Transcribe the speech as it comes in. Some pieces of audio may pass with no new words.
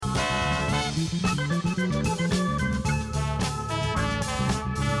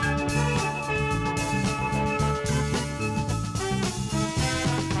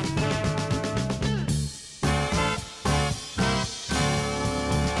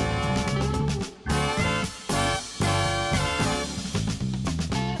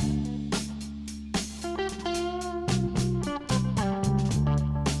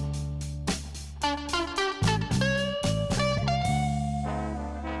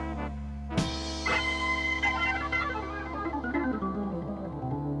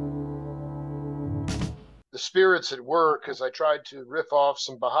spirits at work because I tried to riff off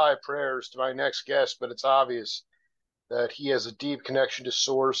some Baha'i prayers to my next guest, but it's obvious that he has a deep connection to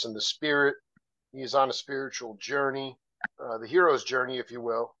Source and the Spirit. He is on a spiritual journey, the hero's journey, if you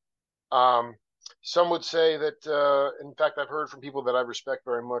will. Um, some would say that, in fact, I've heard from people that I respect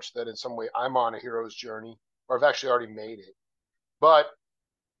very much that in some way I'm on a hero's journey, or I've actually already made it. But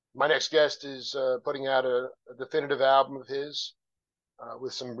my next guest is putting out a definitive album of his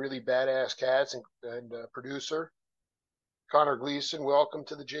with some really badass cats and producer Conor Gleeson. Welcome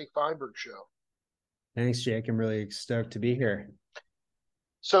to the Jake Feinberg Show. Thanks, Jake. I'm really stoked to be here.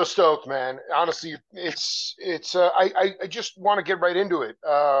 So stoked, man. Honestly, it's. I just want to get right into it.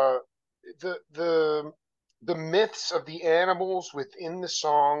 The the the myths of the animals within the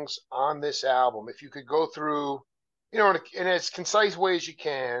songs on this album. If you could go through, in as concise way as you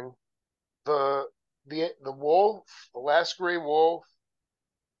can, the the wolf, the last gray wolf,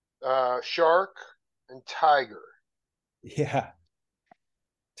 shark, and tiger. Yeah,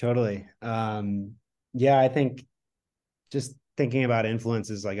 totally. Yeah, I think just thinking about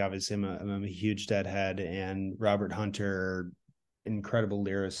influences, like obviously I'm a huge Deadhead and Robert Hunter, incredible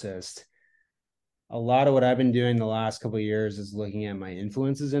lyricist. A lot of what I've been doing the last couple of years is looking at my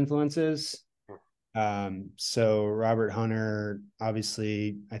influences. So Robert Hunter,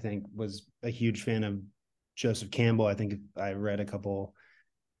 obviously, I think was a huge fan of Joseph Campbell. I think I read a couple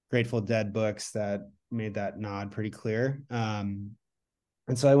Grateful Dead books that made that nod pretty clear. And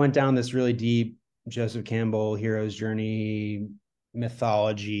so I went down this really deep Joseph Campbell hero's journey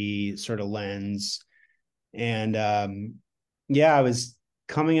mythology sort of lens. And yeah, I was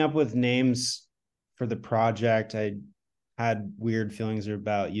coming up with names for the project. I had weird feelings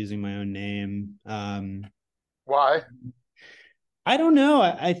about using my own name. Why? I don't know.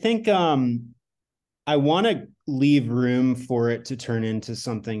 I think I want to leave room for it to turn into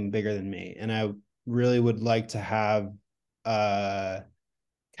something bigger than me. And I really would like to have a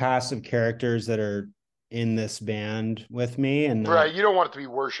cast of characters that are in this band with me and not. Right. You don't want it to be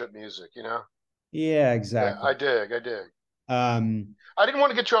worship music, you know? Yeah, Yeah, exactly. I dig. I dig. Um, I didn't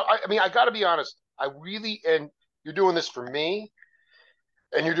want to get you. I mean, I got to be honest. I really, and you're doing this for me,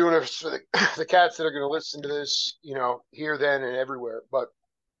 and you're doing it for the cats that are going to listen to this, here, then, and everywhere. But,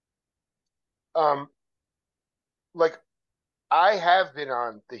 um, like, I have been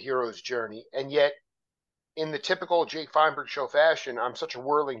on the hero's journey, and yet, in the typical Jake Feinberg show fashion, I'm such a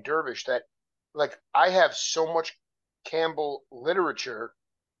whirling dervish that, like, I have so much Campbell literature,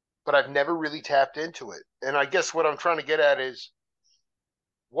 but I've never really tapped into it. And I guess what I'm trying to get at is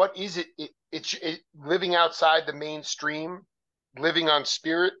what is it? It's living outside the mainstream, living on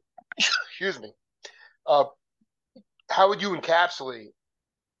spirit. Excuse me. Uh, how would you encapsulate?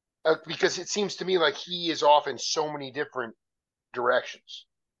 Because it seems to me like he is off in so many different directions.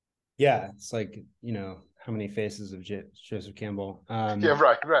 yeah, it's like, how many faces of Joseph Campbell. Yeah,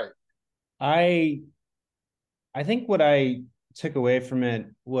 right, right. I I think what I took away from it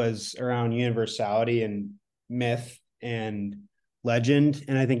was around universality and myth and legend.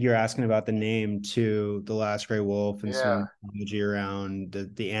 And I think you're asking about the name to The Last Gray Wolf and Yeah. some mythology around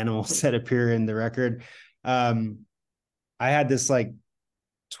the animals that appear in the record. Um, I had this like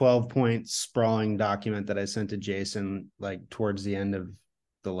 12-point sprawling document that I sent to Jason like towards the end of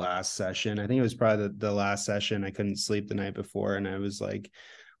the last session. I think it was probably the last session. I couldn't sleep the night before. And I was like,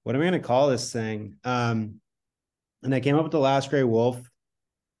 what am I going to call this thing? And I came up with The Last Gray Wolf.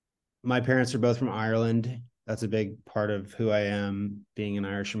 My parents are both from Ireland. That's a big part of who I am, being an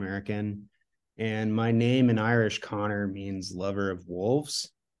Irish American. And my name in Irish, Conor, means lover of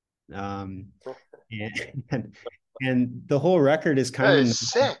wolves. Um, and, and the whole record is kind That of is a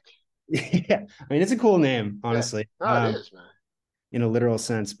sick. yeah. I mean, it's a cool name, Yeah. honestly, No, it is, man. in a literal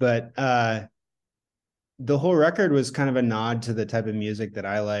sense. But the whole record was kind of a nod to the type of music that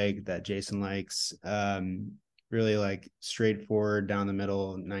I like, that Jason likes. Really like straightforward, down the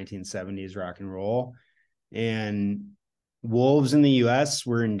middle 1970s rock and roll. And wolves in the US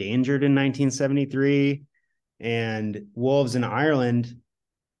were endangered in 1973, and wolves in Ireland,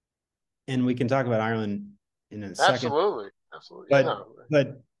 and we can talk about Ireland in a second, Absolutely. Absolutely. Yeah, but no.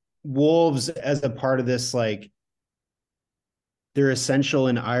 but wolves as a part of this, like, they're essential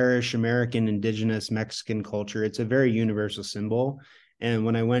in Irish, American, Indigenous, Mexican culture. It's a very universal symbol. And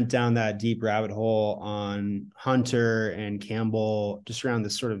when I went down that deep rabbit hole on Hunter and Campbell, just around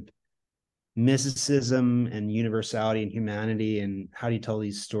this sort of mysticism and universality and humanity and how do you tell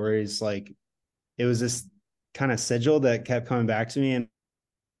these stories, like, it was this kind of sigil that kept coming back to me, and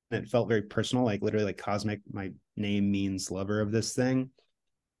it felt very personal, like literally like cosmic. My name means lover of this thing.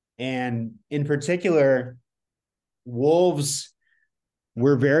 And in particular, wolves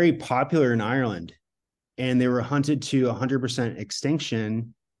were very popular in Ireland. and they were hunted to 100%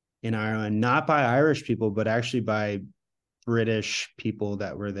 extinction in Ireland, not by Irish people, but actually by British people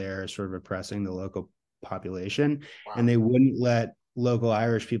that were there sort of oppressing the local population. Wow. And they wouldn't let local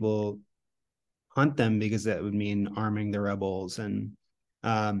Irish people hunt them because that would mean arming the rebels. And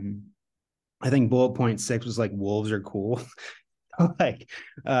um, I think bullet point 6 was like, wolves are cool. Like,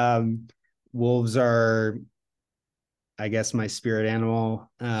 wolves are, I guess, my spirit animal.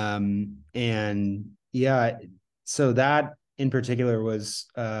 And yeah, so that in particular was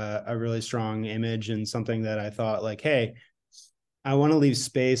a really strong image and something that I thought like, hey, I want to leave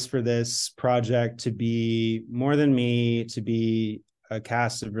space for this project to be more than me, to be a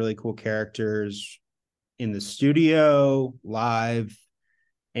cast of really cool characters in the studio, live,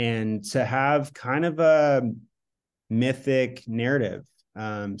 and to have kind of a mythic narrative,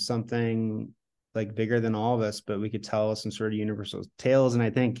 something like bigger than all of us, but we could tell some sort of universal tales. And I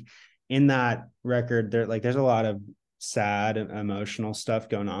think in that record, there's a lot of sad and emotional stuff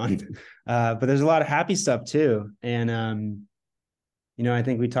going on, but there's a lot of happy stuff too. And I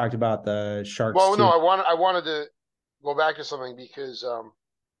think we talked about the Sharks Well, no, too. I wanted to go back to something because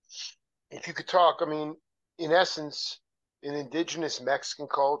if you could talk, I mean, in essence, in indigenous Mexican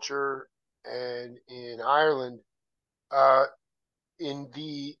culture and in Ireland, uh, in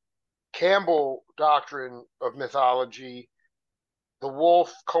the Campbell doctrine of mythology, the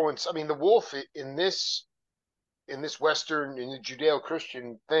wolf I mean, the wolf in this Western, in the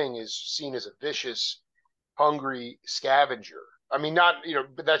Judeo-Christian thing, is seen as a vicious, hungry scavenger. I mean, not,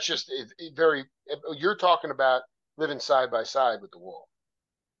 but that's just very. You're talking about living side by side with the wolf.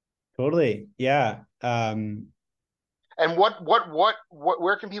 Totally. Yeah. And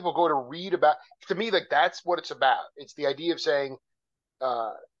where can people go to read about? To me, like that's what it's about. It's the idea of saying,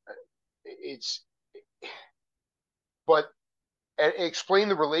 uh, it's, but explain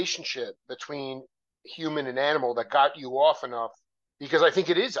the relationship between human and animal that got you off enough, because I think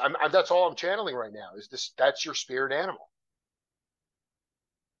it is. That's all I'm channeling right now. Is this? That's your spirit animal.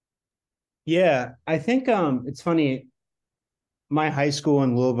 Yeah. I think it's funny. My high school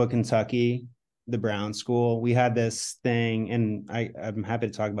in Louisville, Kentucky, the Brown School, we had this thing, and I'm happy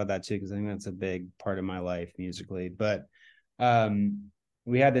to talk about that too, because I think that's a big part of my life musically. But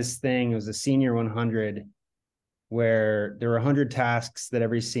we had this thing, it was a senior 100, where there were 100 tasks that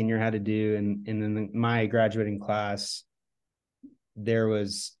every senior had to do. And in my graduating class, it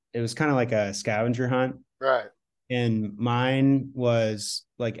was kind of like a scavenger hunt. Right. And mine was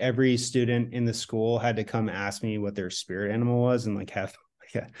like every student in the school had to come ask me what their spirit animal was and like have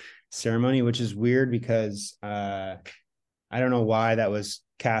like a ceremony, which is weird because I don't know why that was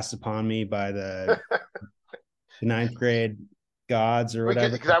cast upon me by the ninth grade gods or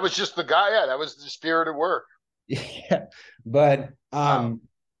Because whatever. that was just the guy. Yeah, that was the spirit at work. Yeah. But Wow.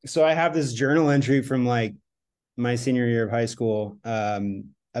 so I have this journal entry from like my senior year of high school,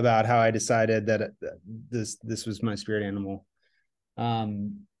 about how I decided that this was my spirit animal.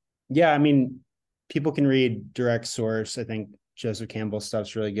 Um, yeah, I mean, people can read direct source. I think Joseph Campbell's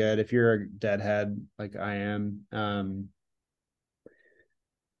stuff's really good. If you're a deadhead like I am, I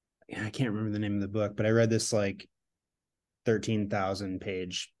can't remember the name of the book, but I read this like 13,000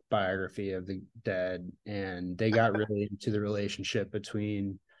 page biography of the dead, and they got really into the relationship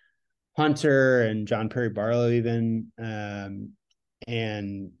between Hunter and John Perry Barlow, even,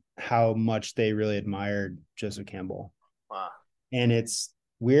 and how much they really admired Joseph Campbell. Wow. And it's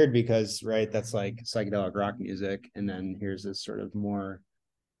weird because, right, that's like psychedelic rock music, and then here's this sort of more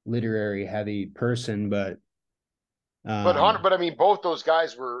literary heavy person, but But I mean, both those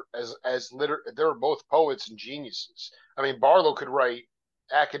guys were they were both poets and geniuses. I mean, Barlow could write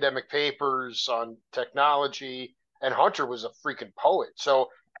academic papers on technology, and Hunter was a freaking poet. So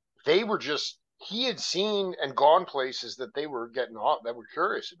they were just he had seen and gone places that they were getting off that were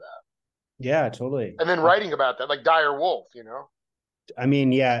curious about, yeah, totally. and then writing about that, like Dire Wolf, you know. I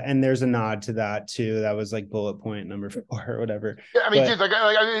mean, yeah, and there's a nod to that too. That was like bullet point number 4 or whatever. Yeah, I mean, But dude,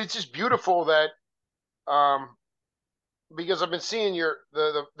 I mean, it's just beautiful that um because I've been seeing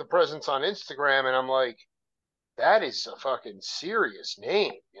the presence on Instagram, and I'm like, that is a fucking serious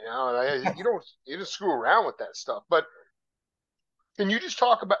name, you know. And you don't screw around with that stuff. But can you just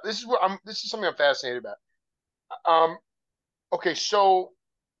talk about this is something I'm fascinated about. Um, okay,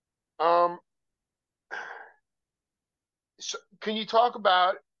 um, so can you talk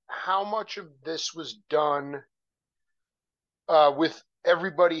about how much of this was done with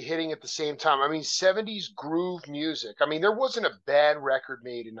everybody hitting at the same time? I mean, 70s groove music. I mean, there wasn't a bad record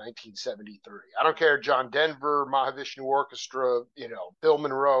made in 1973. I don't care, John Denver, Mahavishnu Orchestra, Bill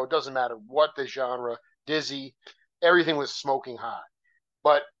Monroe, it doesn't matter what the genre, Dizzy, everything was smoking hot.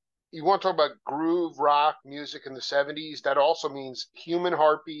 But you want to talk about groove rock music in the 70s? That also means human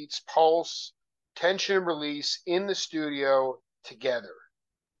heartbeats, pulse, tension and release in the studio together.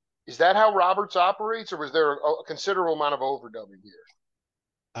 Is that how Roberts operates, or was there a considerable amount of overdubbing here?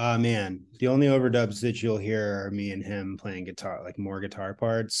 Man, the only overdubs that you'll hear are me and him playing guitar, like more guitar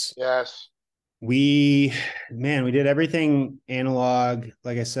parts. Yes. We, man, we did everything analog.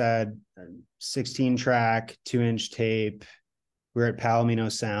 Like I said, 16 track, 2-inch tape. We are at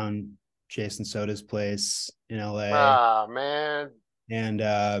Palomino Sound, Jason Soda's place in LA. Ah, man. And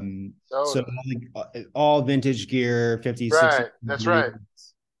so Soda. all vintage gear, 50s, 60s, Right. That's right.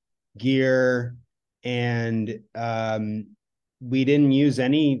 gear. And we didn't use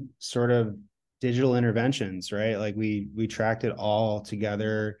any sort of digital interventions, right? Like we tracked it all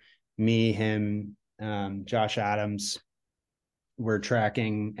together. Me, him, Josh Adams were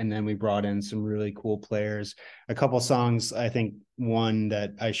tracking, and then we brought in some really cool players. A couple songs, I think one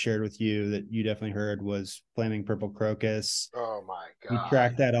that I shared with you that you definitely heard was Flaming Purple Crocus. Oh my We God.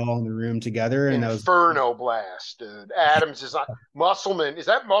 tracked that all in the room together, and that was Inferno Blast, dude. Adams is on Musselman. Is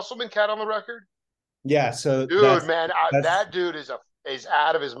that Musselman cat on the record? yeah. So Dude, man, that's that dude is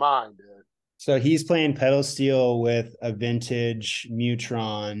out of his mind, dude. so he's playing pedal steel with a vintage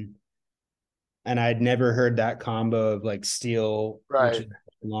Mutron, and I'd never heard that combo of like steel, which Right. is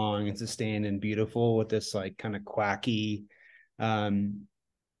long and sustained and beautiful, with this like kind of quacky. um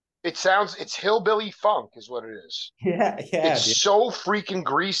It's hillbilly funk, is what it is. yeah, It's dude. so freaking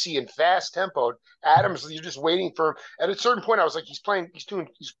greasy and fast tempoed. Adams, you're just waiting for him. At a certain point, I was like, he's playing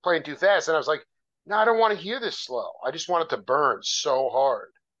too fast, and I was like, no, I don't want to hear this slow. I just want it to burn so hard.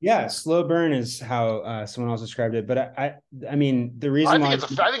 Yeah, slow burn is how someone else described it. But I mean, the reason why I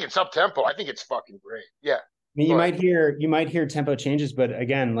think it's up tempo. I think it's fucking great. Yeah, I mean, go ahead. you might hear tempo changes, but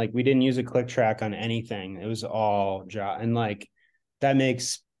again, like we didn't use a click track on anything. It was all jaw, and like that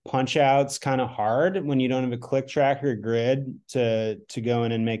makes punch outs kind of hard when you don't have a click track or grid to go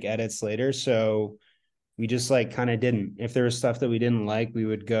in and make edits later. So we just like kind of didn't. If there was stuff that we didn't like, we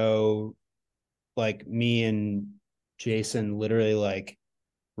would go, like me and Jason literally like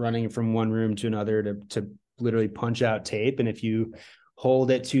running from one room to another to literally punch out tape. And if you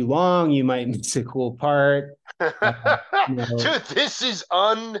hold it too long, you might miss a cool part. You know, Dude, this is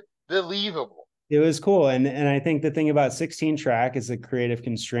unbelievable. it was cool. And I think the thing about 16 track is a creative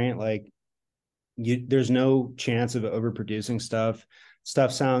constraint. Like there's no chance of overproducing stuff.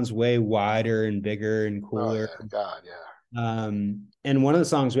 Stuff sounds way wider and bigger and Oh cooler. yeah, God, yeah. And one of the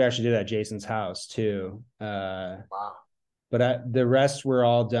songs we actually did at Jason's house too. Wow. But the rest were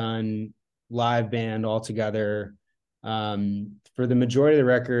all done live band all together. For the majority of the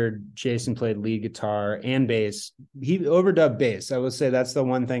record, Jason played lead guitar and bass. He overdubbed bass. I would say that's the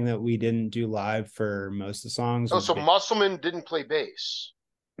one thing that we didn't do live for most of the songs Oh, was so bass. Musselman didn't play bass.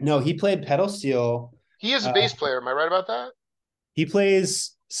 No, he played pedal steel. He is a Uh, bass player. Am I right about that? he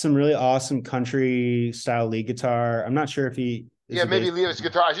plays some really awesome country style lead guitar. I'm not sure if he is Yeah, a maybe bass Leo's player.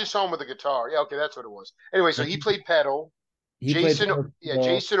 guitar. I just saw him with a guitar. Yeah, okay, that's what it was. Anyway, so he played pedal. He played pedal Yeah, steel.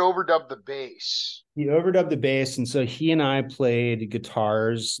 Jason overdubbed the bass. He overdubbed the bass, and so he and I played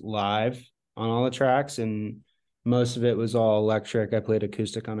guitars live on all the tracks, and most of it was all electric. I played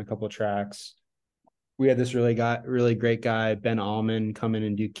acoustic on a couple of tracks. We had this really great guy, Ben Allman, come in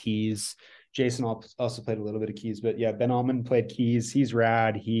and do keys. Jason also played a little bit of keys, but yeah, Ben Allman played keys. He's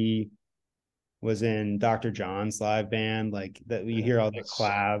rad. He was in Dr. John's live band, like that. You hear all the That's sick.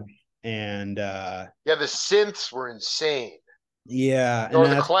 clav and Yeah, the synths were insane. yeah, and Or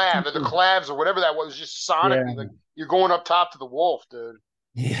that's the clavs or whatever that was, just sonically yeah, like you're going up top to the wolf, dude.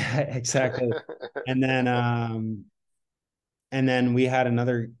 yeah, exactly. And then we had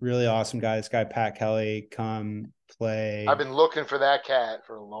another really awesome guy, this guy Pat Kelly, come I've play. been looking for that cat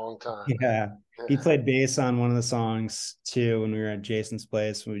for a long time. Yeah, he played bass on one of the songs too when we were at Jason's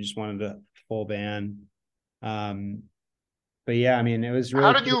place. We just wanted a full band. Um, but yeah, I mean, it was How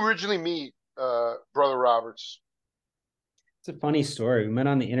really did cool. you originally meet Brother Roberts? It's a funny story. We met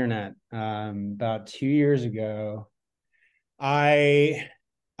on the internet about 2 years ago. I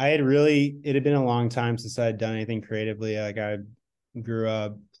I had really, it had been a long time since I had done anything creatively. Like I grew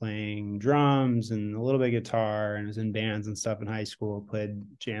up playing drums and a little bit of guitar and was in bands and stuff in high school, played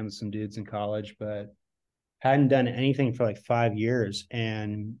jams with some dudes in college, but hadn't done anything for like 5 years.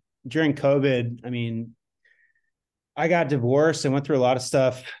 And during COVID, I mean, I got divorced and went through a lot of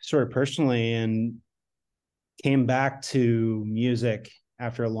stuff sort of personally and came back to music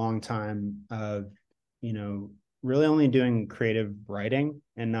after a long time of, you know, really only doing creative writing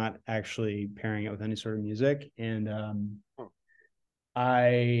and not actually pairing it with any sort of music. And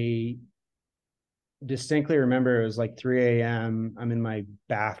I distinctly remember it was like 3 a.m. I'm in my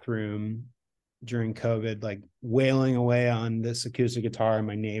bathroom during COVID, like wailing away on this acoustic guitar, and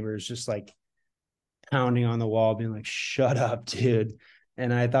my neighbors just like pounding on the wall, being like, "Shut up, dude."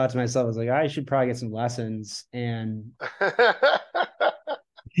 And I thought to myself, I was like, I should probably get some lessons. And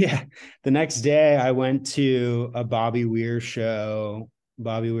yeah, the next day I went to a Bobby Weir show,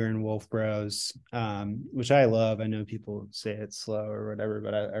 Bobby Weir and Wolf Bros, which I love. I know people say it's slow or whatever,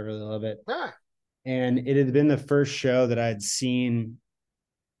 but I really love it. Yeah. And it had been the first show that I'd seen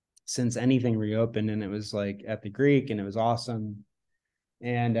since anything reopened, and it was like at the Greek, and it was awesome.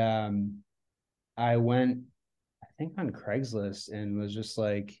 And I went, I think, on Craigslist and was just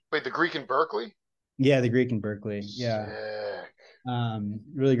like, Wait, the Greek in Berkeley? yeah, the Greek in Berkeley. Yeah. Sick.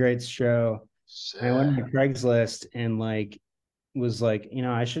 Really great show. And I went Sick. on Craigslist and like was like,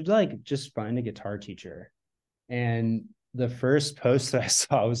 I should like just find a guitar teacher. And the first post that I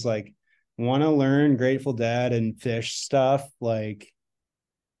saw was like, want to learn Grateful Dead and Fish stuff. Like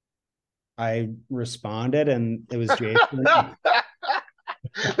I responded, and it was Jason.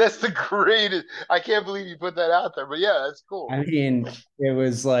 That's the greatest. I can't believe you put that out there, but yeah, that's cool. I mean, it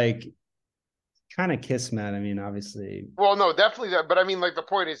was like kind of kismet. I mean, obviously. Well, no, definitely that. But I mean, like the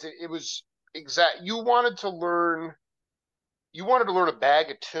point is, it was exact. You wanted to learn a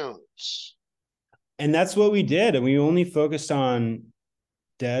bag of tunes. And that's what we did. And we only focused on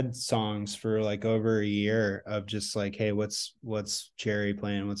Dead songs for like over a year of just like, hey, what's Jerry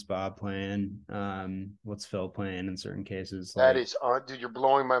playing, what's Bob playing, what's Phil playing in certain cases. That Like, is, dude, you're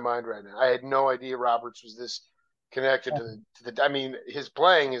blowing my mind right now. I had no idea Roberts was this connected to the. I mean, his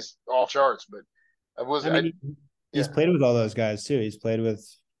playing is all charts, but I was, I mean, he's yeah. played with all those guys too. He's played with,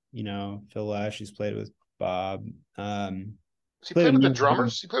 Phil Lesh. He's played with Bob. Has he Played played with with the me.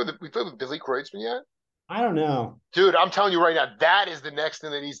 drummers? We played with Billy Kreutzmann yet? I don't know. Dude, I'm telling you right now, that is the next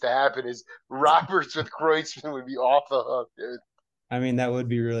thing that needs to happen. Is Roberts with Kreutzmann would be off the hook, dude. I mean, that would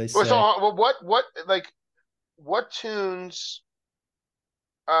be really Well, so, sick. what tunes?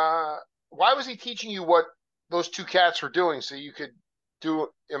 Uh, why was he teaching you what those two cats were doing so you could do?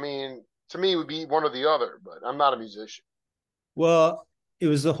 I mean, to me, it would be one or the other, but I'm not a musician. Well, it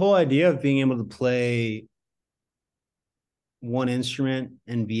was the whole idea of being able to play one instrument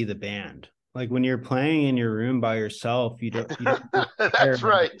and be the band. Like when you're playing in your room by yourself, you don't really care. That's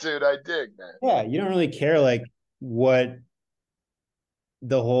right, dude. I dig, man. Yeah, you don't really care like what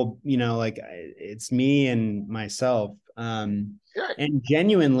the whole, like it's me and myself. Yeah, And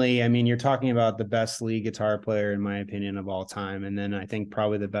genuinely, I mean, you're talking about the best lead guitar player, in my opinion, of all time. And then I think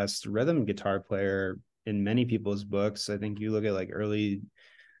probably the best rhythm guitar player in many people's books. I think you look at like early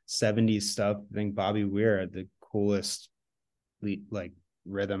 70s stuff, I think Bobby Weir had the coolest lead, like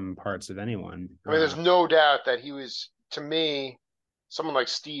rhythm parts of anyone. I mean, there's no doubt that he was, to me, someone like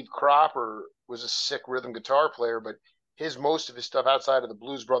Steve Cropper was a sick rhythm guitar player, but most of his stuff outside of the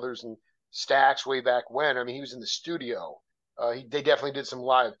Blues Brothers and Stax way back when, I mean, he was in the studio. They definitely did some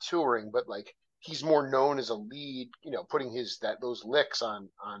live touring, but like he's more known as a lead, putting those licks on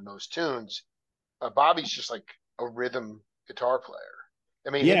those tunes. Bobby's just like a rhythm guitar player.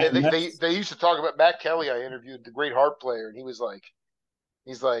 I mean, Yeah, they used to talk about Matt Kelly. I interviewed the great harp player, and he's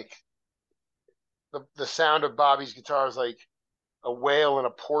like the sound of Bobby's guitar is like a whale and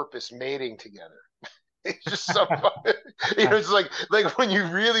a porpoise mating together. It's just so fun. It's like when you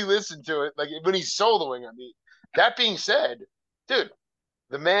really listen to it, like when he's soloing. I mean, that being said, dude,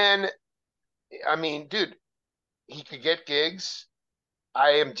 the man. I mean, dude, he could get gigs. I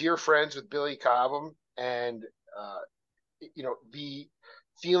am dear friends with Billy Cobham, and the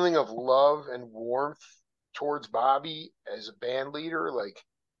feeling of love and warmth towards Bobby as a band leader, like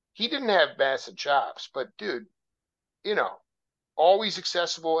he didn't have massive chops, but dude, you know, always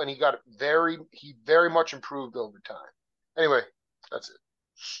accessible, and he very much improved over time. Anyway, that's it.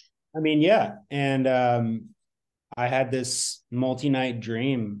 I mean, yeah. And I had this multi-night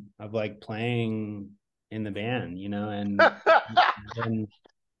dream of like playing in the band, and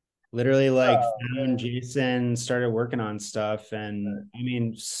literally like found Jason, started working on stuff. And I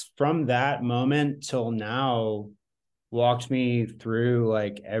mean, from that moment till now, walked me through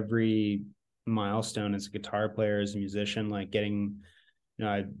like every milestone as a guitar player, as a musician, like getting,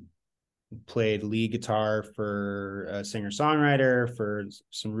 I played lead guitar for a singer-songwriter for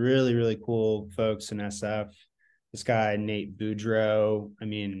some really, really cool folks in SF. This guy, Nate Boudreau. I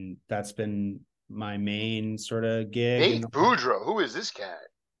mean, that's been my main sort of gig. Nate Boudreau, who is this cat?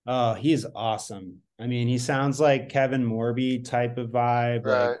 Oh, he's awesome. I mean, he sounds like Kevin Morby type of vibe,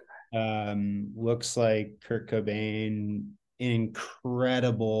 Right. looks like Kurt Cobain,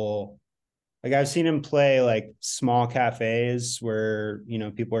 incredible Like I've seen him play like small cafes where, you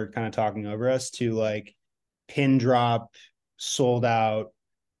know, people are kind of talking over us to like pin drop sold out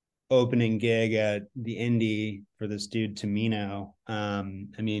opening gig at the Indie for this dude Tamino. I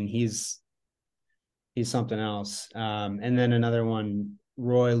mean, he's something else. And then another one,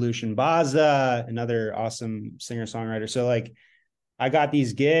 Roy Lucian Baza, another awesome singer songwriter. So like I got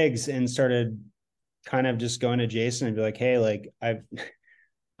these gigs and started kind of just going to Jason and be like, hey, like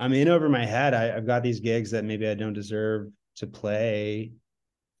I'm in over my head. I've got these gigs that maybe I don't deserve to play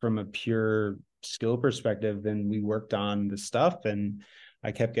from a pure skill perspective. And we worked on the stuff and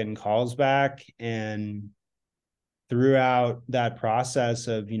I kept getting calls back. And throughout that process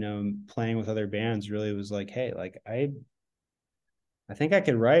of, you know, playing with other bands really was like, hey, like I think I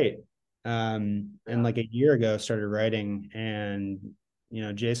could write. And Yeah. like a year ago started writing, and you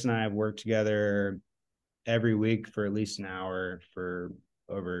know, Jason and I have worked together every week for at least an hour for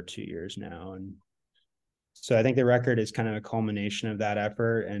over 2 years now. And so I think the record is kind of a culmination of that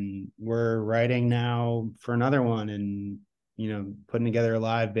effort. And we're writing now for another one and, you know, putting together a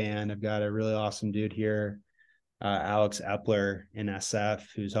live band. I've got a really awesome dude here, Alex Epler in SF,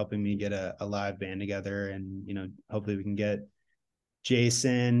 who's helping me get a live band together. And, you know, hopefully we can get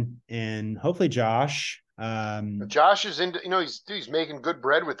Jason and hopefully Josh. Josh is into, he's making good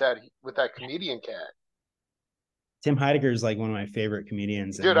bread with that comedian cat. Tim Heidegger is like one of my favorite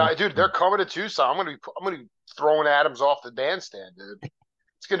comedians. And Dude, they're coming to Tucson. I'm gonna be throwing atoms off the bandstand, dude.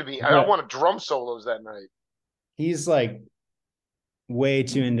 It's gonna be. I yeah, want drum solos that night. he's like way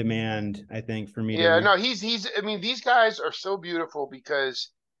too in demand, I think, for me to Yeah, read. no, he's. I mean, these guys are so beautiful because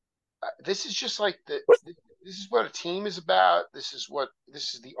this is just like this is what a team is about. This is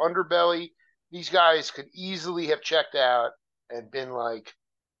the underbelly. These guys could easily have checked out and been like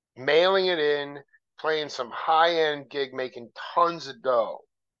mailing it in, playing some high end gig, making tons of dough.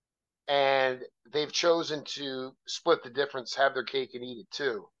 And they've chosen to split the difference, have their cake and eat it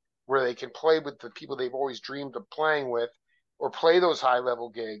too, where they can play with the people they've always dreamed of playing with, or play those high level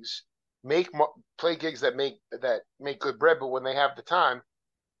gigs, make play gigs that make good bread. But when they have the time,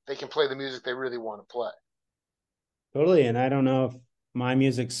 they can play the music they really want to play. Totally. And I don't know if my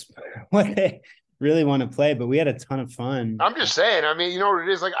music's what they really want to play, but we had a ton of fun. I'm just saying. I mean, you know what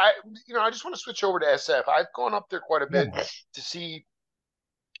it is. Like I just want to switch over to SF. I've gone up there quite a bit Yeah. to see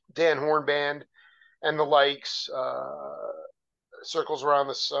Dan Horn Band and the likes, Circles Around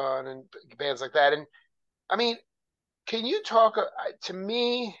the Sun, and bands like that. And I mean, can you talk to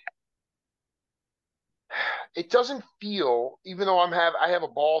me? It doesn't feel, even though I have a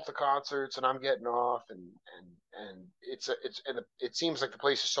ball at the concerts and I'm getting off, and it seems like the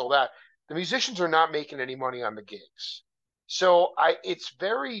place is sold out. The musicians are not making any money on the gigs, so it's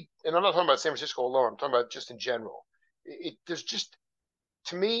very, and I'm not talking about San Francisco alone. I'm talking about just in general. There's just,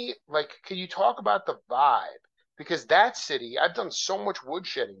 to me, like, can you talk about the vibe? Because that city, I've done so much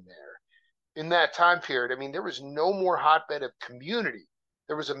woodshedding there in that time period. I mean, there was no more hotbed of community.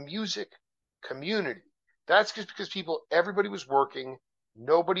 There was a music community. That's just because everybody was working.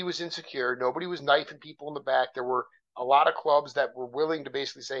 Nobody was insecure. Nobody was knifing people in the back. There were a lot of clubs that were willing to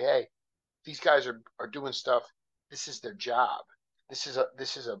basically say, hey, these guys are doing stuff. This is their job. This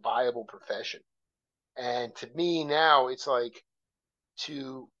is a viable profession. And to me now, it's like,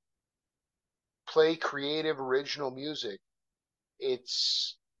 to play creative, original music.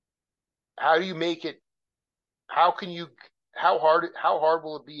 It's, how do you make it? How can you? How hard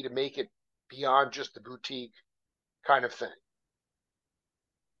will it be to make it beyond just the boutique kind of thing?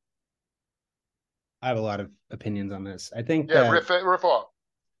 I have a lot of opinions on this. I think Yeah, that, riff off.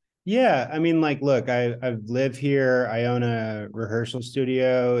 yeah, I mean, like, look, I live here. I own a rehearsal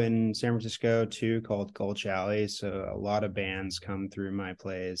studio in San Francisco too, called Gulch Alley. So a lot of bands come through my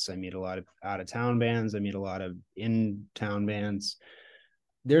place. I meet a lot of out of town bands. I meet a lot of in town bands.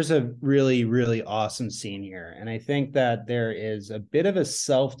 There's a really, really awesome scene here. And I think that there is a bit of a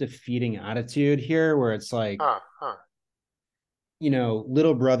self-defeating attitude here where it's like, Huh. you know,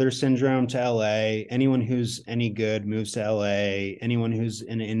 little brother syndrome to LA. Anyone who's any good moves to LA. Anyone who's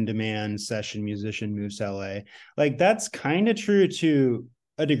an in-demand session musician moves to LA. Like that's kind of true to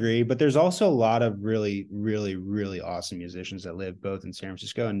a degree, but there's also a lot of really, really, really awesome musicians that live both in San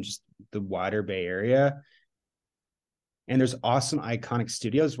Francisco and just the wider Bay Area. And there's awesome iconic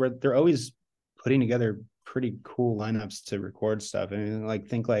studios where they're always putting together pretty cool lineups to record stuff. And like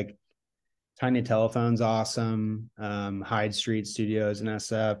think like Tiny Telephone's awesome, Hyde Street Studios in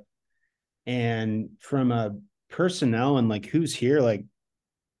SF. And from a personnel and like who's here, like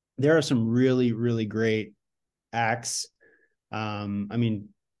there are some really, really great acts. I mean,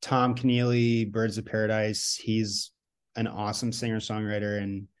 Tom Keneally, Birds of Paradise, he's an awesome singer-songwriter,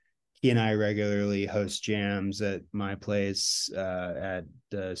 and he and I regularly host jams at my place at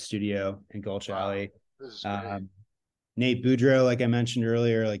the studio in Gulch Wow, Alley. this is great. Um, Nate Boudreau, like I mentioned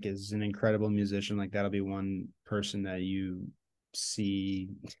earlier, like is an incredible musician. Like that'll be one person that you see,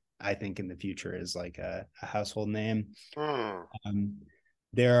 I think, in the future is like a household name. Hmm. Um,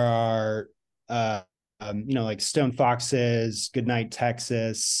 there are, uh, like Stone Foxes, Goodnight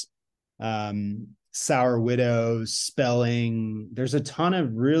Texas, Sour Widows, Spelling. There's a ton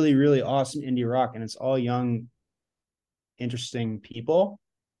of really, really awesome indie rock, and it's all young, interesting people.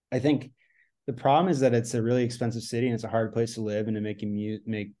 I think the problem is that it's a really expensive city and it's a hard place to live and to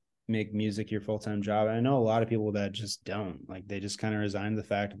make music your full-time job. And I know a lot of people that just don't, like, they just kind of resign to the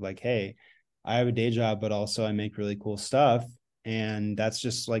fact of like, hey, I have a day job, but also I make really cool stuff. And that's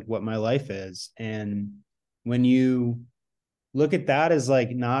just like what my life is. And when you look at that as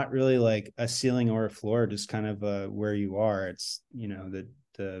like not really like a ceiling or a floor, just kind of where you are, it's,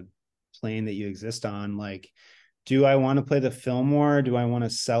 the plane that you exist on. Like, do I want to play the Fillmore? Do I want to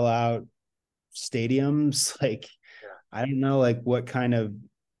sell out stadiums? Like, Yeah. I don't know, like what kind of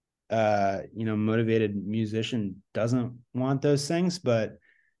motivated musician doesn't want those things, but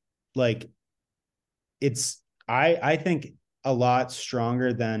like it's I think a lot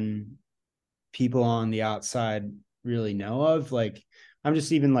stronger than people on the outside really know of. Like, I'm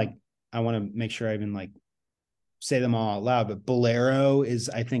just even like, I want to make sure I even like say them all out loud, but Bolero is,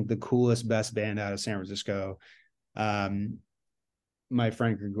 I think, the coolest, best band out of San Francisco. um my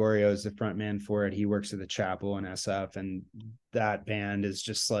friend Gregorio is the front man for it. He works at the chapel in SF, and that band is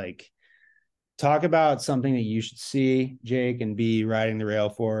just like, talk about something that you should see, Jake, and be riding the rail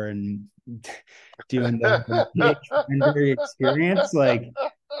for and doing the experience. Like,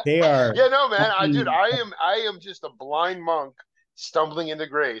 they are Yeah, no, man. fucking, I am just a blind monk stumbling into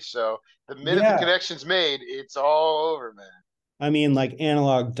grace. So the minute the yeah. connection's made, it's all over, man. I mean, like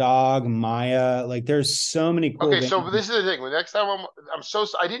Analog Dog, Maya, like there's so many cool Okay, bands. so this is the thing. The next time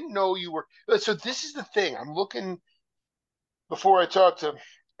I didn't know you were. So this is the thing. I'm looking before I talk to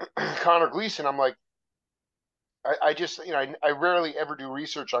Conor Gleeson. I'm like, I just, I rarely ever do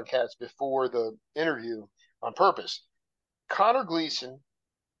research on cats before the interview on purpose. Conor Gleeson,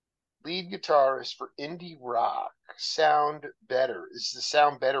 lead guitarist for indie rock, Sound Better. This is the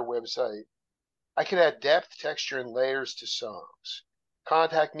Sound Better website. I can add depth, texture, and layers to songs.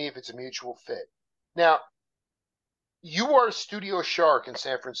 Contact me if it's a mutual fit. Now, you are a studio shark in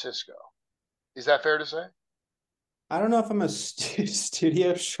San Francisco. Is that fair to say? I don't know if I'm a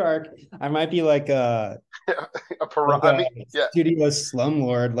studio shark. I might be like I a mean, yeah. studio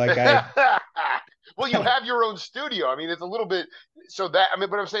slumlord. Like I, Well, you have your own studio. I mean, it's a little bit so that I mean,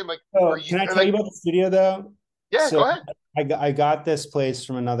 but I'm saying like, are oh, you can I tell you like? about the studio though? Yeah, So go ahead. I got this place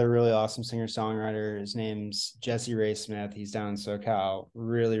from another really awesome singer songwriter. His name's Jesse Ray Smith. He's down in SoCal.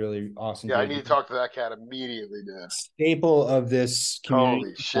 Really, really awesome Yeah, I need to dude. talk to that cat immediately, dude. Staple of this community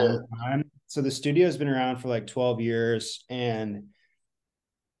Holy for a shit. long time. So the studio has been around for like 12 years, and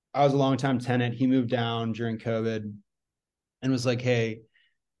I was a long time tenant. He moved down during COVID and was like, "Hey,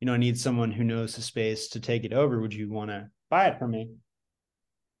 I need someone who knows the space to take it over. Would you want to buy it from me?"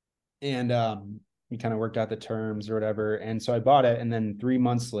 And we kind of worked out the terms or whatever. And so I bought it, and then 3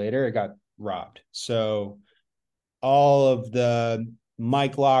 months later, it got robbed. So all of the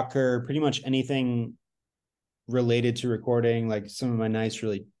mic locker, pretty much anything related to recording, like some of my nice,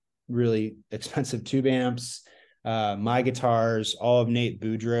 really, really expensive tube amps, my guitars, all of Nate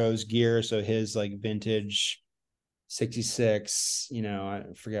Boudreau's gear. So his like vintage 66, I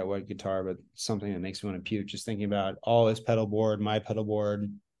forget what guitar, but something that makes me want to puke just thinking about all his pedal board, my pedal board,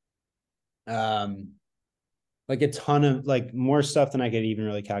 um, like a ton of like more stuff than I could even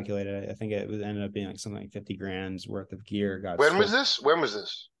really calculate it. I think it ended up being like something like 50 grand's worth of gear got When was stolen. this? When was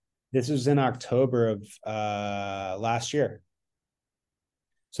this? This was in October of last year.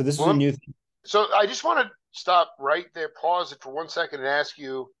 So this was a Well, new thing. so I just want to stop right there, pause it for 1 second, and ask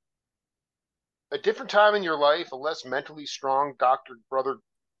you a different time in your life, a less mentally strong Doctor Brother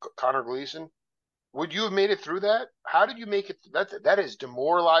Connor Gleason. Would you have made it through that? How did you make it? That is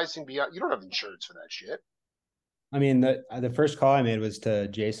demoralizing. Beyond, you don't have insurance for that shit. I mean, the first call I made was to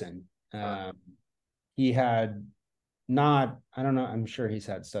Jason. Huh. He had not, I don't know, I'm sure he's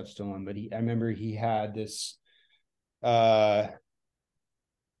had stuff stolen, but I remember he had this uh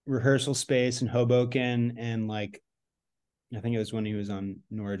rehearsal space in Hoboken, and like I think it was when he was on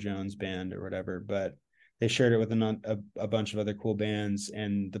Nora Jones' band or whatever, but they shared it with a bunch of other cool bands,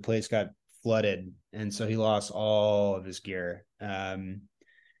 and the place got flooded, and so he lost all of his gear.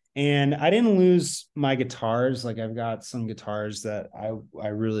 And I didn't lose my guitars. Like I've got some guitars that I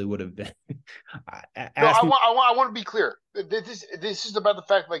really would have been. No, Ask me. I want to be clear. This is about the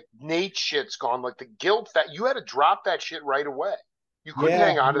fact like Nate's shit's gone. Like the guilt that you had to drop that shit right away. You couldn't Yeah,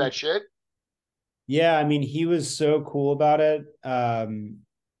 hang on to that shit. yeah. I mean, he was so cool about it, and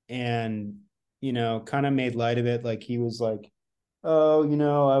kind of made light of it. Like he was like, "Oh,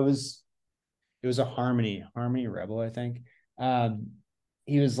 I was." It was a Harmony Rebel, I think. Um,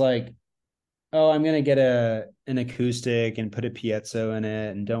 he was like, "Oh, I'm gonna get an acoustic and put a piezo in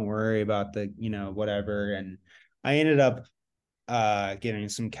it, and don't worry about the whatever." And I ended up getting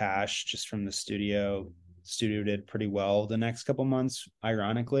some cash just from the studio. Studio did pretty well the next couple months,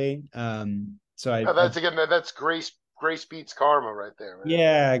 ironically. So No, I that's again that's Grace beats karma right there, man. yeah,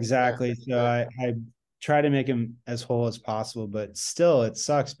 Yeah, exactly. So yeah. I try to make him as whole as possible, but still it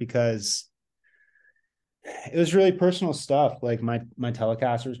sucks because it was really personal stuff. Like my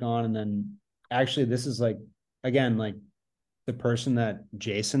Telecaster's gone, and then actually this is like again like the person that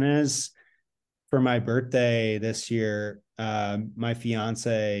Jason is for my birthday this year. My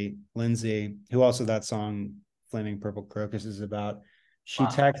fiance Lindsay, who also that song "Flaming Purple Crocus" is about, she Wow,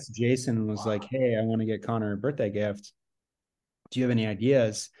 texted Jason and was like, wow. "Hey, I want to get Connor a birthday gift. Do you have any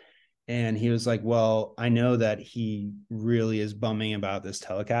ideas?" And he was like, "Well, I know that he really is bumming about this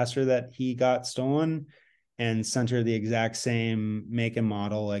Telecaster that he got stolen." And sent her the exact same make and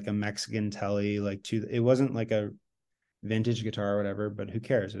model, like a Mexican Tele, it wasn't like a vintage guitar or whatever, but who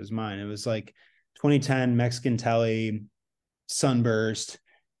cares? It was mine. It was like 2010 Mexican Tele Sunburst.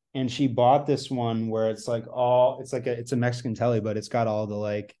 And she bought this one where it's a Mexican Tele, but it's got all the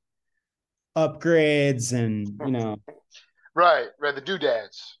like upgrades Right, right. The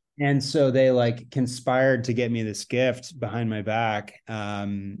doodads. and so they like conspired to get me this gift behind my back.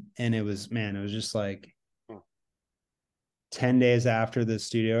 And it was, man, it was just like Hmm. 10 days after the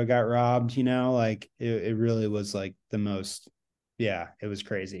studio got robbed, like it really was like the most, yeah, it was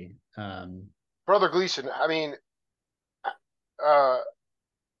crazy. Brother Gleeson. I mean, uh,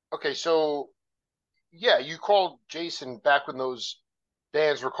 okay, so yeah, you called Jason back when those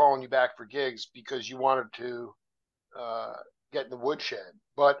bands were calling you back for gigs because you wanted to uh, get in the woodshed.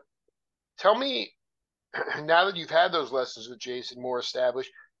 But tell me, now that you've had those lessons with Jason more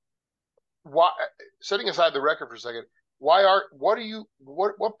established, why, setting aside the record for a second,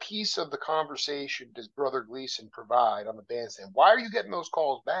 what piece of the conversation does Brother Gleason provide on the bandstand? Why are you getting those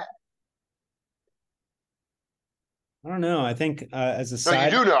calls back? I don't know. I think as a No, you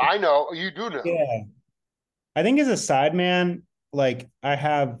side, do know. I know. You do know. yeah, I think as a side man, like I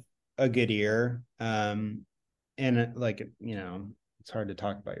have a good ear. And like, it's hard to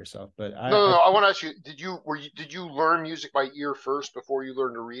talk about yourself, but No, no, no. I want to ask you, did you learn music by ear first before you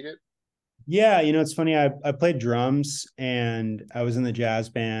learned to read it? yeah, it's funny. I played drums and I was in the jazz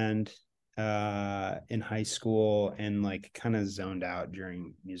band in high school and like kind of zoned out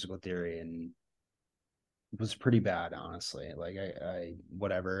during musical theory and was pretty bad, honestly. Like I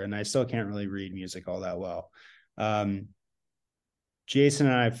whatever, and I still can't really read music all that well. Um, Jason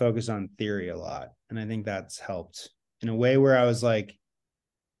and I focus on theory a lot, and I think that's helped in a way where I was like,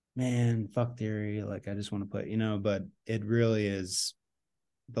 man, fuck theory. Like I just want to play, but it really is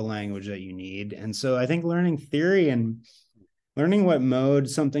the language that you need. And so I think learning theory and learning what mode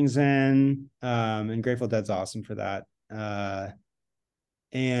something's in, and Grateful Dead's awesome for that.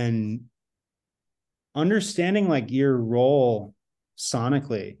 And understanding like your role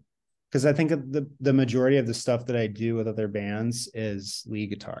sonically, because I think the majority of the stuff that I do with other bands is lead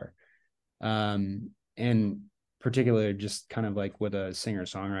guitar, and particularly just kind of like with a singer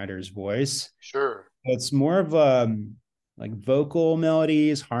songwriter's voice. Sure. It's more of like vocal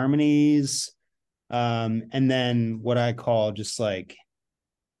melodies, harmonies, and then what I call just like,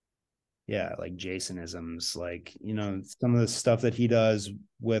 yeah, like Jasonisms, like some of the stuff that he does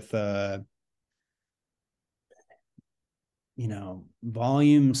with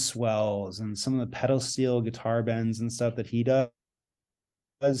volume swells and some of the pedal steel guitar bends and stuff that he does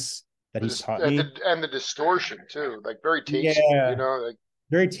that he's taught me. And the distortion too, like very tasteful. Yeah, Like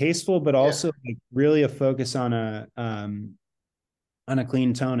very tasteful, but yeah, also like really a focus on a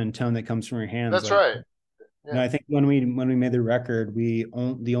clean tone and tone that comes from your hands. that's Like, right. Yeah. I think when we made the record, the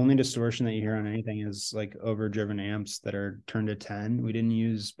only distortion that you hear on anything is like overdriven amps that are turned to 10. We didn't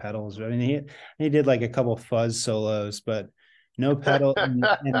use pedals. I mean, he did like a couple fuzz solos, but no pedal. And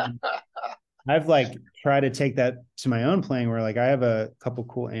I've like tried to take that to my own playing where like I have a couple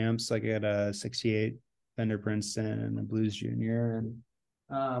cool amps, like I got a 68 Fender Princeton and a Blues Junior and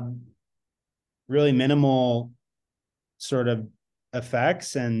um, really minimal sort of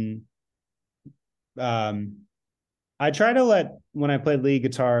effects and um I try to when I play lead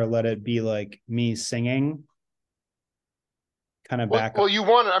guitar, let it be like me singing, kind of back up. Well, you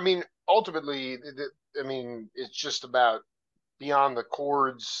want. I mean, ultimately, I mean, it's just about beyond the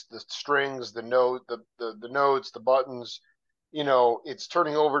chords, the strings, the note, the notes, the buttons. You know, it's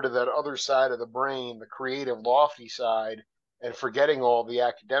turning over to that other side of the brain, the creative, lofty side, and forgetting all the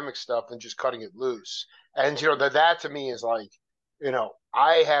academic stuff and just cutting it loose. And you know that to me is like, you know,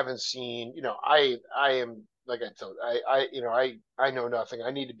 I haven't seen. You know, I am like I told you know I know nothing.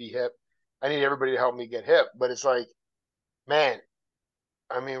 I need to be hip. I need everybody to help me get hip. But it's like, man,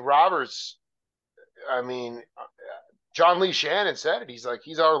 I mean, Roberts. I mean, John Lee Shannon said it. He's like,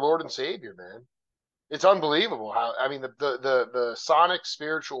 he's our Lord and Savior, man. It's unbelievable how I mean the sonic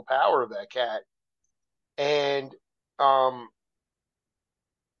spiritual power of that cat. And um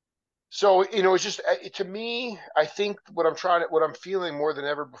so you know it's just to me I think what I'm feeling more than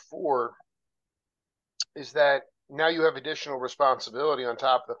ever before is that now you have additional responsibility on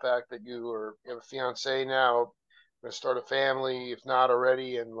top of the fact that you have a fiance now, going to start a family if not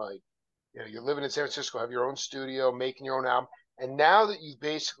already, and like you know you're living in San Francisco, have your own studio, making your own album, and now that you've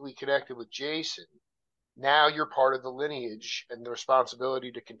basically connected with Jason, now you're part of the lineage and the responsibility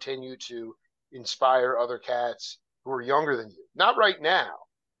to continue to inspire other cats who are younger than you. Not right now,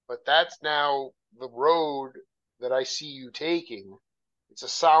 but that's now the road that I see you taking. It's a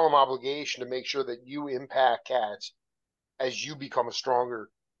solemn obligation to make sure that you impact cats as you become a stronger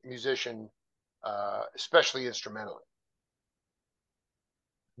musician, especially instrumentally.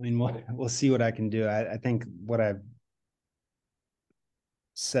 I mean, we'll see what I can do. I think what I've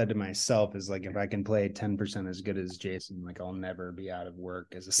said to myself is like, if I can play 10% as good as Jason, like I'll never be out of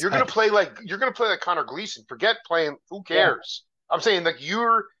work as a side. You're gonna play like Conor Gleeson. Forget playing. Who Yeah. cares? I'm saying like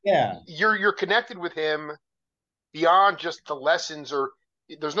Yeah. you're connected with him beyond just the lessons, or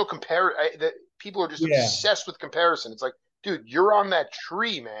there's no compare that people are just Yeah. obsessed with comparison. It's like, dude, you're on that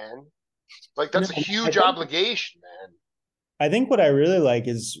tree, man. Like No, that's a huge obligation, man. I think what I really like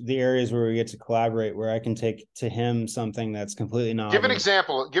is the areas where we get to collaborate, where I can take to him something that's completely Give an novel.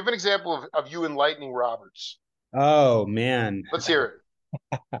 example. Give an example of you and Lightning Roberts. Oh man. Let's hear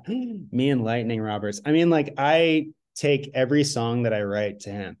it. Me and Lightning Roberts. I mean, like I take every song that I write to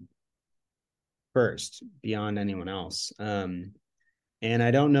him first, beyond anyone else. And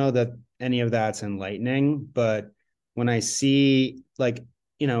I don't know that any of that's enlightening, but when I see like,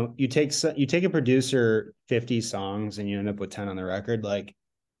 you know, you take a producer 50 songs and you end up with 10 on the record, like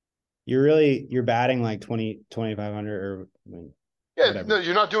you're batting like 2,500 or Yeah, whatever. no,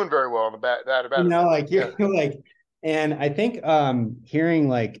 you're not doing very well on the that You about it. know, like Yeah, you're like, and I think hearing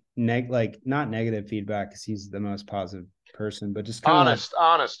like not negative feedback because he's the most positive person, but just kind of like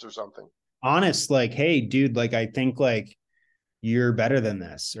honest or something. honest, like, hey, dude, like I think like you're better than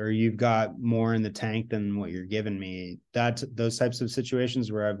this, or you've got more in the tank than what you're giving me. That's those types of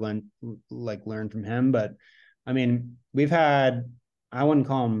situations where I've learned from him. But I mean, we've had, I wouldn't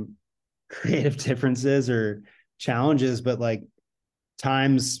call them creative differences or challenges, but like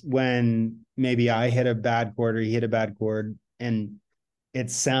times when maybe I hit a bad chord or he hit a bad chord and it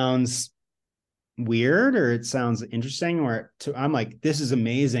sounds weird or it sounds interesting or I'm like, this is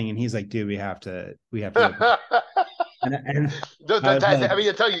amazing. And he's like, dude, we have to go. And I was like, I mean,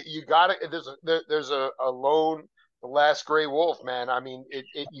 I tell you, you got it. There's a lone, the last gray wolf, man. I mean,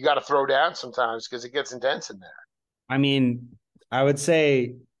 you got to throw down sometimes because it gets intense in there. I mean, I would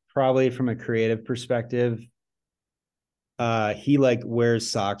say probably from a creative perspective, he like wears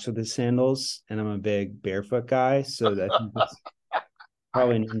socks with his sandals, and I'm a big barefoot guy, so I think that's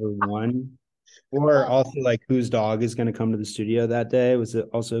probably number one. Or also like whose dog is going to come to the studio that day was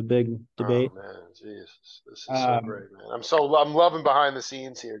also a big Oh debate. man, Jesus, this is so Um, great, man. I'm loving behind the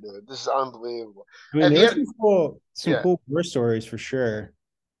scenes here, dude. This is unbelievable. I mean, At there the were end, some yeah. cool war stories for sure.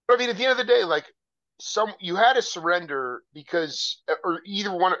 But I mean, at the end of the day, like you had to surrender because, or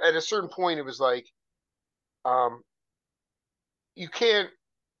either one at a certain point, it was like, um, you can't.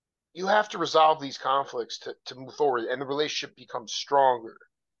 You have to resolve these conflicts to move forward, and the relationship becomes stronger.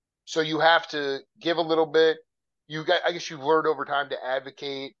 So you have to give a little bit. I guess you've learned over time to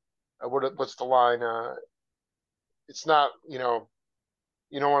advocate. What's the line? It's not, you don't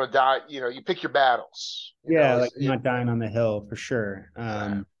want to die. You know, you pick your battles. You know, Yeah, like not dying on the hill for sure.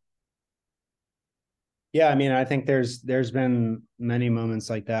 uh, Yeah, I mean, I think there's been many moments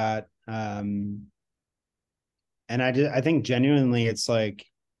like that. And I think genuinely it's like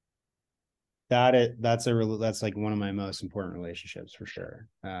that's like one of my most important relationships for sure.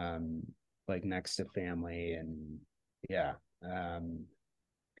 Like next to family and yeah.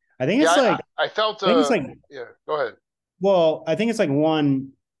 I think yeah. it's like I felt. I think it's like Yeah. Go ahead. well, I think it's like one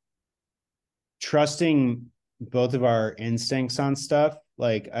trusting both of our instincts on stuff.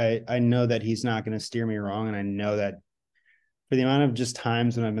 Like I know that he's not going to steer me wrong, and I know that for the amount of just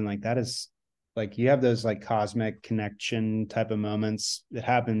times when I've been like, that is like, you have those like cosmic connection type of moments. It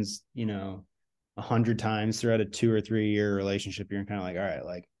happens, 100 times throughout a 2 or 3 year relationship. You're kind of like, all right,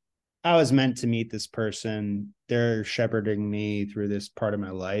 like I was meant to meet this person. They're shepherding me through this part of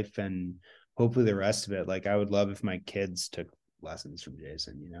my life, and hopefully the rest of it. Like I would love if my kids took lessons from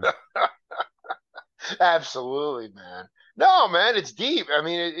Jason. Absolutely, man. No, man, it's deep. I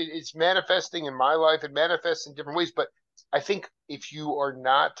mean, it's manifesting in my life. It manifests in different ways. But I think if you are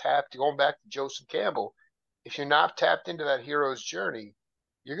not tapped, going back to Joseph Campbell, if you're not tapped into that hero's journey,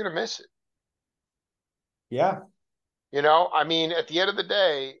 you're going to miss it. Yeah. I mean, at the end of the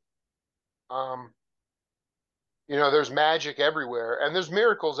day, um, there's magic everywhere and there's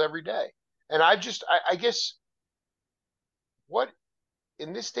miracles every day. And I guess what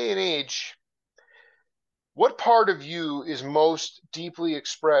in this day and age, what part of you is most deeply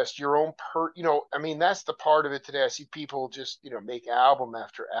expressed? Your own I mean, that's the part of it today. I see people just, make album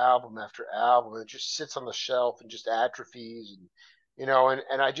after album after album, and it just sits on the shelf and just atrophies. And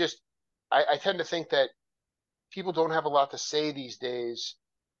I tend to think that people don't have a lot to say these days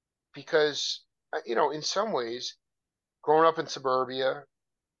because, in some ways, growing up in suburbia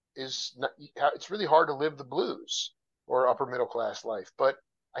is not, it's really hard to live the blues or upper middle class life. But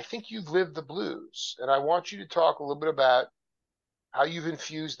I think you've lived the blues, and I want you to talk a little bit about how you've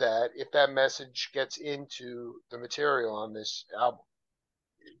infused that, if that message gets into the material on this album.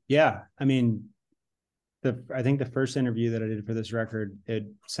 Yeah. I mean, I think the first interview that I did for this record, it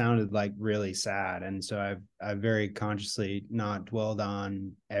sounded like really sad. And so I've very consciously not dwelled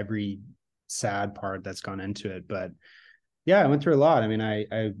on every sad part that's gone into it. But yeah, I went through a lot. I mean,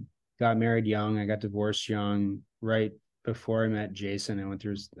 I got married young. I got divorced young. Right before I met Jason, I went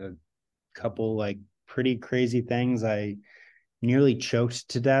through a couple like pretty crazy things. I nearly choked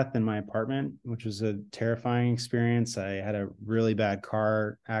to death in my apartment, which was a terrifying experience. I had a really bad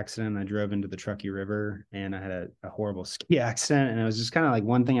car accident. I drove into the Truckee River, and I had a horrible ski accident. And it was just kind of like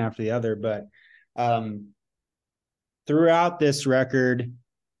one thing after the other. But throughout this record,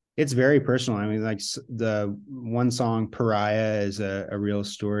 it's very personal. I mean, like the one song, Pariah, is a real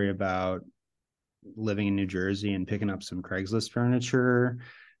story about living in New Jersey and picking up some Craigslist furniture.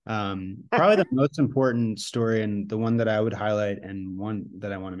 Probably the most important story, and the one that I would highlight, and one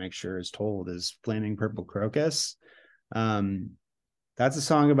that I want to make sure is told, is Flaming Purple Crocus. That's a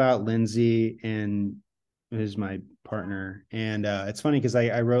song about Lindsay, and who's my partner. And it's funny because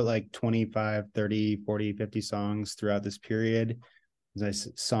I wrote like 25, 30, 40, 50 songs throughout this period.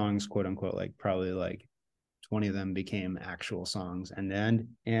 Songs, quote unquote, like probably like 20 of them became actual songs.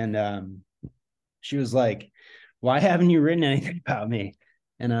 And she was like, why haven't you written anything about me?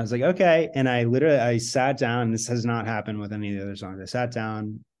 And I was like, okay. And I sat down, and this has not happened with any of the other songs. I sat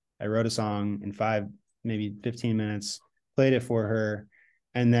down, I wrote a song in 5, maybe 15 minutes, played it for her.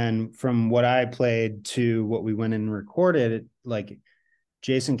 And then from what I played to what we went and recorded, like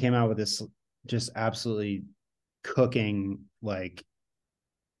Jason came out with this just absolutely cooking like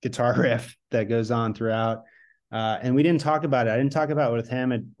guitar riff that goes on throughout. And we didn't talk about it. I didn't talk about it with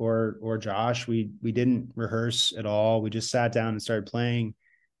him or Josh. We didn't rehearse at all. We just sat down and started playing.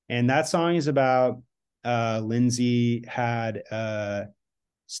 And that song is about Lindsay had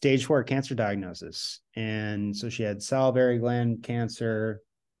stage 4 cancer diagnosis. And so she had salivary gland cancer,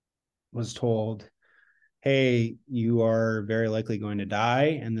 was told, hey, you are very likely going to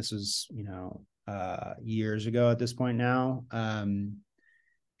die. And this was, years ago at this point now.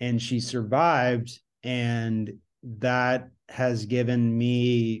 And she survived. And that has given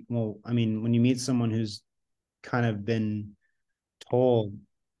me, well, I mean, when you meet someone who's kind of been told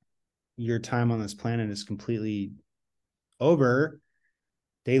your time on this planet is completely over,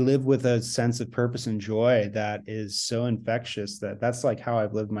 they live with a sense of purpose and joy that is so infectious. That's like how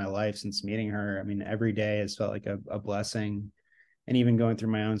I've lived my life since meeting her. I mean, every day has felt like a blessing. And even going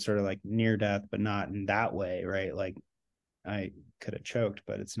through my own sort of like near death, but not in that way, right? Like I could have choked,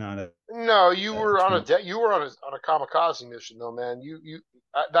 but it's not No, you a were on trauma. you were on a kamikaze mission, though, man.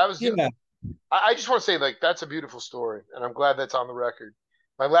 That was Yeah. I just want to say, like, that's a beautiful story, and I'm glad that's on the record.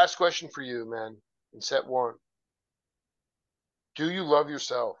 My last question for you, man, in set one: do you love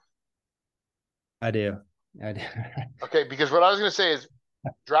yourself? I do. I do. Okay, because what I was going to say is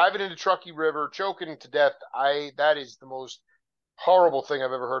driving into Truckee River, choking to death. That is the most horrible thing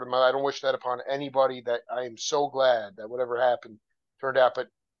I've ever heard in my life. I don't wish that upon anybody. That I am so glad that whatever happened turned out. But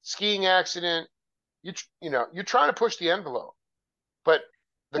skiing accident, you're trying to push the envelope, but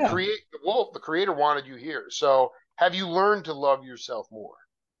Yeah. the creator wanted you here. So have you learned to love yourself more?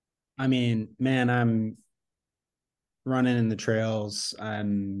 I mean, man, running in the trails.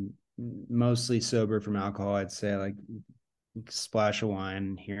 I'm mostly sober from alcohol. I'd say like splash of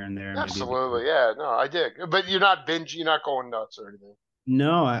wine here and there, maybe a beer. Absolutely. Yeah, no, I dig. But you're not binge, you're not going nuts or anything.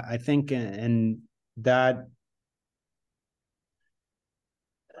 No, I think, and that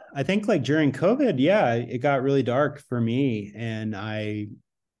I think like during COVID, yeah, it got really dark for me, and I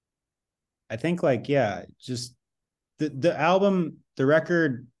think like yeah, just the album, the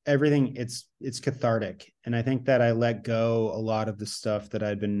record, everything, it's cathartic. And I think that I let go a lot of the stuff that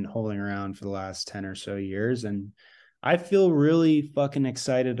I'd been holding around for the last 10 or so years. And I feel really fucking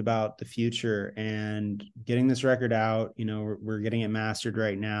excited about the future and getting this record out. You know, we're getting it mastered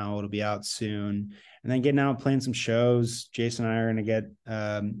right now. It'll be out soon. And then getting out and playing some shows. Jason and I are going to get,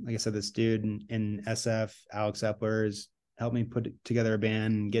 like I said, this dude in SF, Alex Epler, has helped me put together a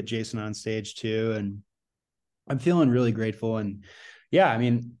band and get Jason on stage too. And I'm feeling really grateful. And yeah, I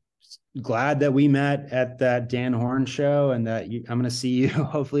mean, glad that we met at that Dan Horn show, and that I'm going to see you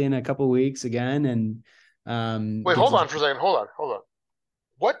hopefully in a couple of weeks again, and Wait, get hold to. on for a second. Hold on.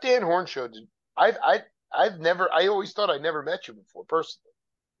 What Dan Horn show did I've never I always thought I never met you before personally.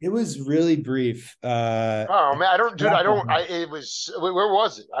 It was really brief. Oh man, I don't, dude. I don't. I it was where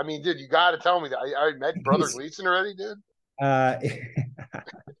was it? I mean, dude, you got to tell me that I met Brother Gleeson already, dude. Uh,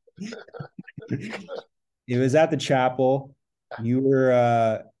 it was at the chapel. You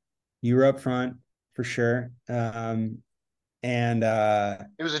were up front for sure. And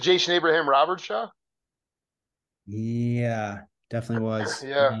It was a Jason Abraham Roberts show. yeah, definitely was.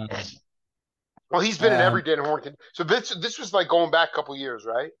 Yeah. Well, he's been in every Um, Dan Horn. So this was like going back a couple years,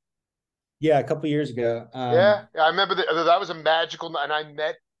 right? yeah, a couple years ago. Yeah, I remember that was a magical night, and I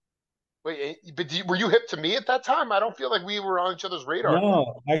met. Wait, but were you hip to me at that time? I don't feel like we were on each other's radar at that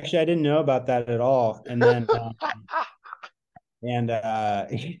No, actually, I didn't know about that at all. And then, and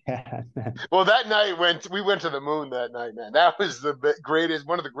yeah, Well, that night we went to the moon that night, man. That was the greatest,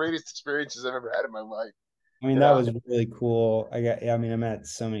 one of the greatest experiences I've ever had in my life. I mean, You that know, was really cool. I mean, I met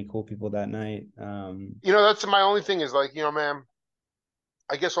so many cool people that night. that's my only thing is like, man.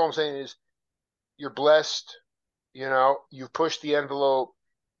 I guess all I'm saying is you're blessed. You've pushed the envelope.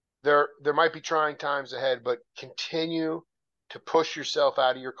 There might be trying times ahead, but continue to push yourself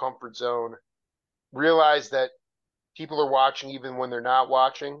out of your comfort zone. Realize that people are watching even when they're not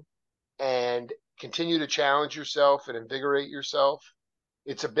watching, and continue to challenge yourself and invigorate yourself.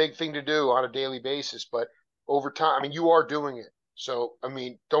 It's a big thing to do on a daily basis, but over time, I mean, you are doing it. So, I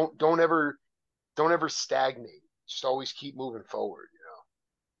mean, don't ever stagnate. Just always keep moving forward.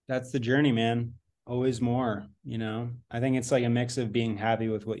 That's the journey, man. Always more, I think it's like a mix of being happy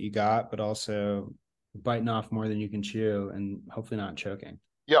with what you got, but also biting off more than you can chew and hopefully not choking.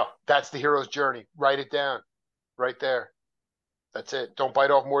 Yeah, that's the hero's journey. Write it down right there. That's it. Don't bite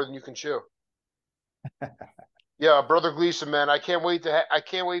off more than you can chew. Yeah, brother Gleeson, man, I can't wait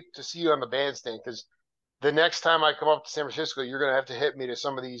to see you on the bandstand because the next time I come up to San Francisco, you're gonna have to hit me to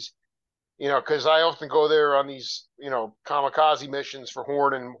some of these, because I often go there on these, kamikaze missions for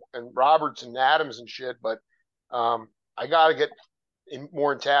Horn and Roberts and Adams and shit. But I gotta get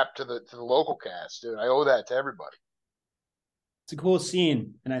more in tap to the local cast, dude. I owe that to everybody. It's a cool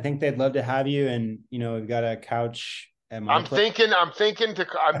scene, and I think they'd love to have you. And we've got a couch at my I'm place. thinking,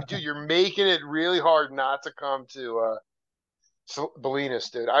 dude, you're making it really hard not to come to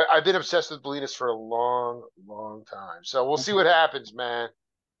Bolinas, dude. I've been obsessed with Bolinas for a long, long time. So we'll see what happens, man.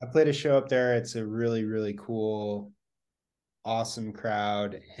 I played a show up there. It's a really, really cool, awesome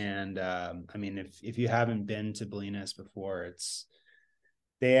crowd. And I mean, if you haven't been to Bolinas before,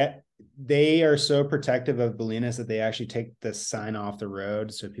 they they are so protective of Bolinas that they actually take the sign off the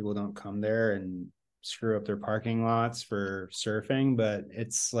road so people don't come there and screw up their parking lots for surfing. But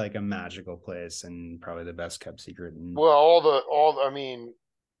it's like a magical place and probably the best kept secret. And Well, I mean,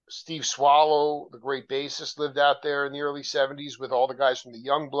 Steve Swallow, the great bassist, lived out there in the early '70s with all the guys from the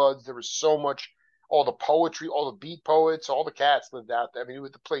Young Bloods. There was so much, all the poetry, all the beat poets, all the cats lived out there. I mean,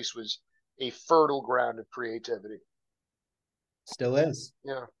 the place was a fertile ground of creativity. still is.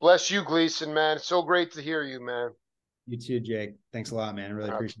 Yeah. Bless you, Gleason, man. It's so great to hear you, man. You too, Jake. Thanks a lot, man. I really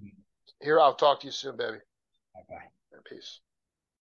Uh, appreciate it. Here, I'll talk to you soon, baby. Bye bye. Peace.